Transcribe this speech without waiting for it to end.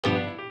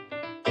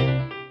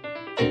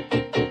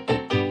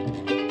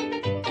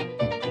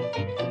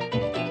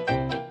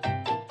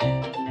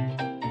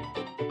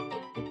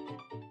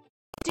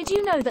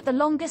you know that the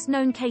longest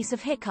known case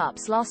of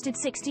hiccups lasted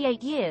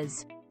 68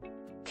 years?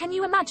 Can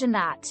you imagine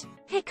that?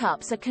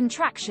 Hiccups are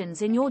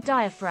contractions in your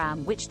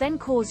diaphragm which then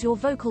cause your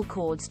vocal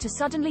cords to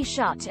suddenly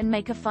shut and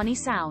make a funny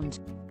sound.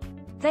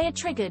 They are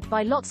triggered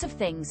by lots of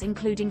things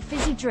including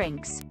fizzy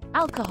drinks,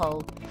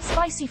 alcohol,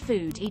 spicy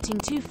food, eating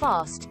too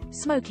fast,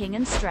 smoking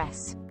and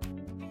stress.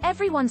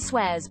 Everyone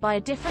swears by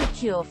a different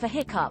cure for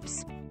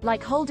hiccups,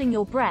 like holding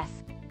your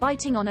breath,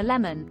 biting on a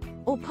lemon,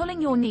 or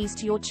pulling your knees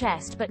to your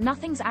chest, but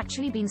nothing's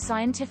actually been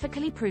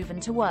scientifically proven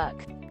to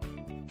work.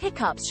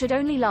 Hiccups should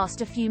only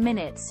last a few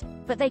minutes,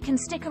 but they can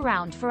stick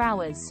around for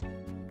hours.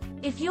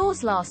 If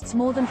yours lasts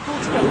more than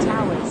 48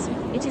 hours,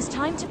 it is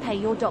time to pay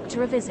your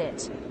doctor a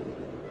visit.